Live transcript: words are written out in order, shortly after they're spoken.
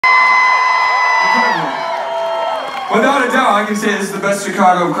Incredible. Without a doubt, I can say this is the best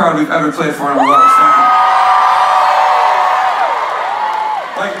Chicago crowd we've ever played for in our lives.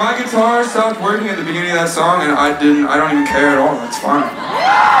 Like, my guitar stopped working at the beginning of that song, and I don't even care at all. It's fine.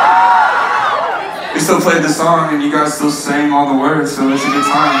 We still played the song, and you guys still sang all the words, so it's a good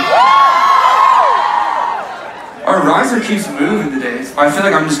time. Our riser keeps moving today. I feel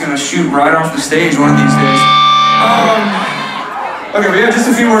like I'm just gonna shoot right off the stage one of these days. Okay, we have just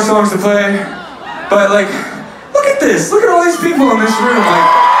a few more songs to play, but like, look at this! Look at all these people in this room, like...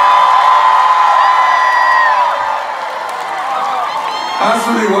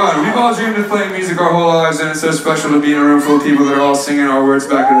 Absolutely wild. We've all dreamed of playing music our whole lives, and it's so special to be in a room full of people that are all singing our words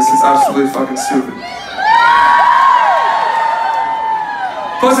back at us. It's absolutely fucking stupid.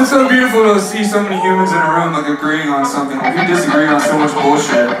 Plus, it's so beautiful to see so many humans in a room, like, agreeing on something. Like, we disagree on so much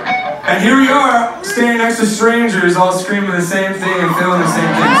bullshit. And here we are, standing next to strangers, all screaming the same thing and feeling the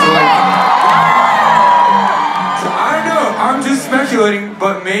same thing. So, like... So, I don't know, I'm just speculating,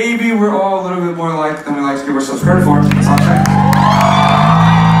 but maybe we're all a little bit more alike than we like to give ourselves credit for. That's all I'm saying.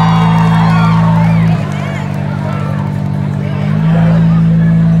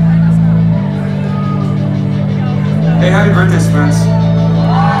 Hey, happy birthday, Spence.